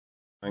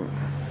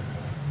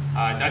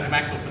Duncan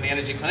Maxwell from the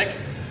Energy Clinic.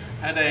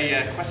 Had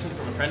a question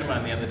from a friend of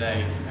mine the other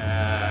day.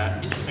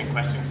 Interesting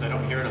question because I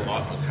don't hear it a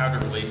lot. Was how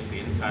to release the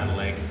inside of the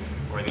leg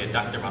or the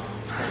adductor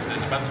muscles. Of course,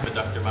 there's a bunch of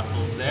adductor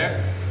muscles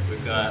there.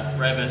 We've got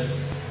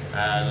brevis,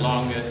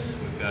 longus,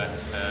 we've got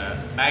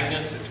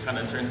magnus, which kind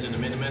of turns into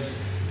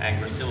minimus,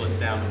 and gracilis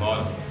down the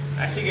bottom. It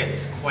actually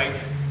gets quite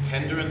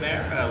tender in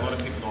there. A lot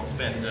of people don't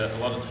spend a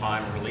lot of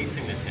time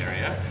releasing this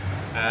area.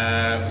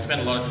 We spend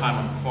a lot of time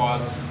on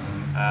quads,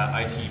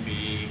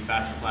 ITB,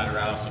 vastus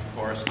lateralis, of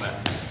course, but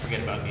forget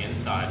about the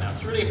inside. Now,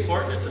 it's really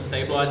important. It's a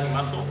stabilizing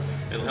muscle.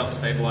 It'll help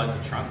stabilize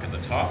the trunk at the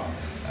top.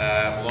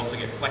 We'll also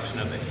get flexion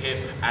of the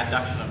hip,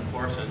 adduction, of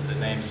course, as the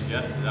name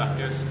suggests,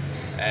 adductors,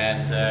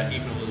 and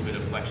even a little bit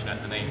of flexion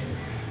at the knee.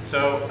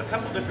 So, a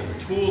couple different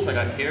tools I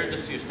got here,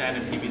 just your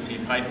standard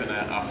PVC pipe and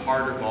a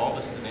harder ball.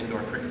 This is an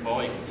indoor cricket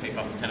ball. You can tape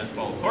up the tennis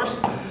ball, of course.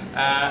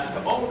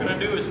 But all we're going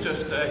to do is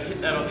just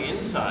hit that on the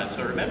inside.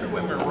 So remember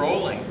when we're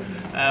rolling,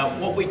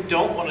 what we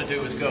don't want to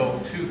do is go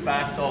too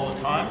fast all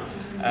the time.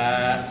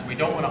 So we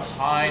don't want to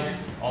hide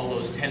all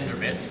those tender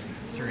bits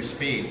through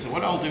speed. So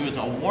what I'll do is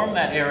I'll warm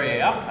that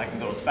area up. I can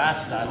go as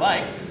fast as I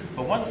like,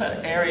 but once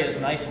that area is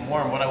nice and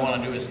warm, what I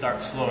want to do is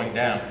start slowing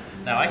down.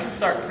 Now I can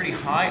start pretty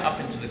high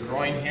up into the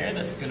groin here.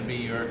 This is going to be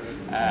your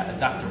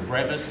adductor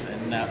brevis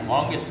and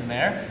longus in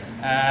there.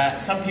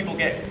 Some people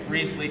get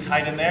reasonably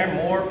tight in there.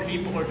 More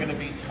people are going to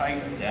be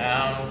tight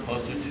down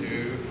closer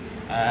to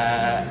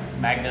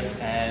magnus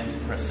and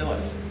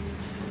gracilis.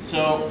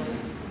 So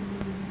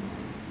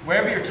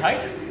wherever you're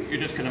tight, you're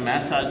just going to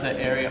massage that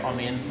area on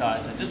the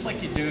inside. So just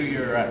like you do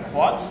your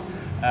quads,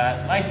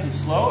 nice and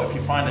slow. If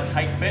you find a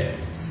tight bit,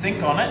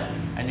 sink on it,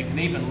 and you can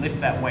even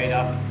lift that weight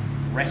up,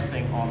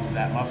 resting onto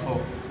that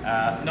muscle.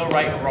 No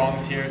right or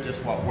wrongs here,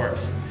 just what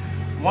works.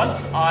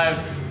 Once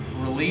I've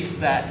released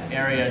that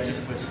area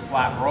just with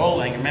flat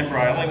rolling, remember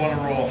I only want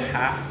to roll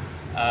half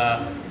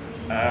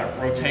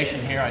rotation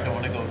here. I don't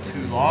want to go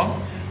too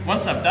long.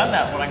 Once I've done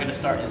that, what I'm going to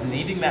start is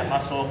kneading that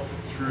muscle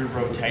through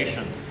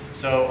rotation.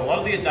 So a lot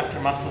of the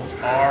adductor muscles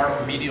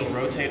are medial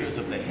rotators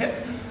of the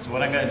hip. So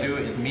what I'm going to do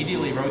is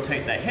medially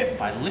rotate that hip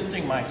by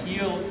lifting my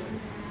heel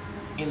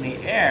in the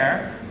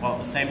air, while at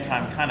the same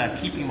time kind of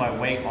keeping my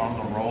weight on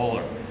the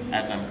roller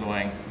as I'm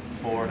going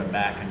forward and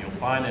back. And you'll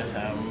find there's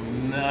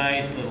some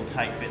nice little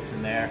tight bits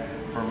in there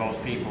for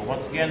most people.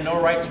 Once again,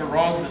 no rights or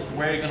wrongs as to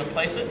where you're going to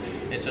place it.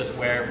 It's just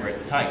wherever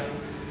it's tight.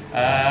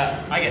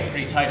 I get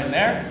pretty tight in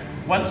there.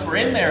 Once we're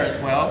in there as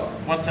well,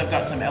 once I've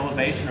got some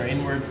elevation or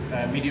inward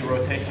medial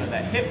rotation of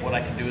that hip, what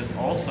I can do is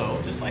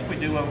also, just like we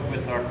do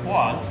with our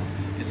quads,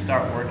 is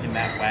start working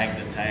that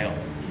wag the tail.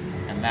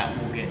 And that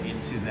will get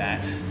into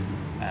that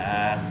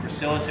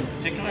gracilis in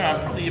particular.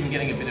 I'm probably even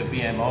getting a bit of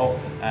VMO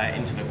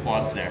into the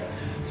quads there.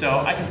 So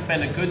I can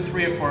spend a good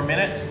 3 or 4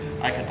 minutes.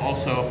 I can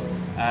also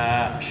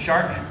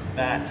shark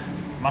that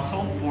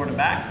muscle forward and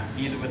back,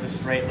 either with a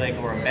straight leg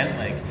or a bent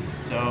leg.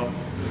 So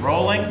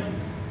rolling,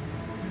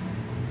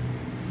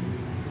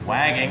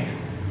 wagging,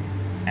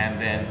 and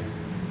then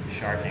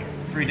sharking.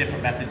 3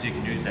 different methods you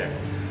can use there.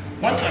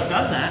 Once I've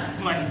done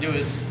that, what I can do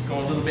is go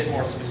a little bit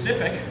more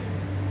specific,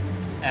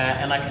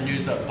 and I can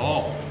use the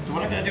ball. So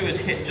what I'm going to do is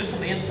hit just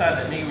on the inside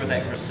of the knee where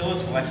that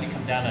gracilis will actually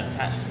come down and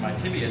attach to my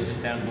tibia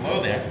just down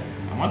below there.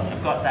 And once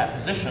I've got that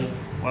position,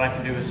 what I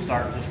can do is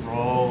start just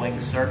rolling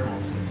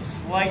circles. So it's a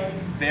slight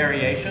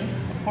variation.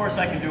 Of course,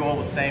 I can do all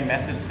the same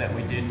methods that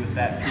we did with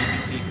that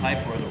PVC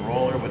pipe or the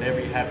roller,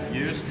 whatever you have to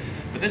use.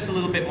 But this is a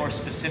little bit more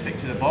specific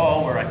to the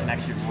ball where I can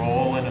actually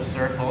roll in a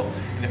circle.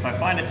 And if I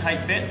find a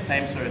tight bit,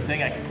 same sort of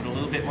thing. I can put a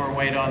little bit more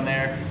weight on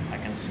there. I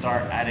can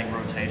start adding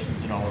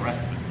rotations and all the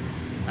rest of it.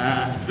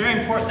 It's very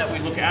important that we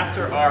look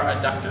after our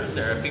adductors.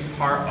 They're a big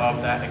part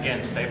of that,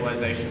 again,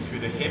 stabilization through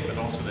the hip and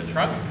also the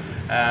trunk.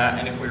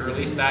 And if we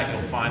release that,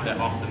 you'll find that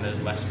often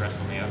there's less stress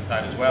on the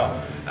outside as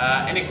well.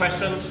 Any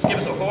questions, give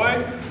us a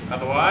hoy.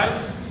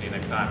 Otherwise, see you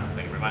next time.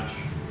 Thank you very much.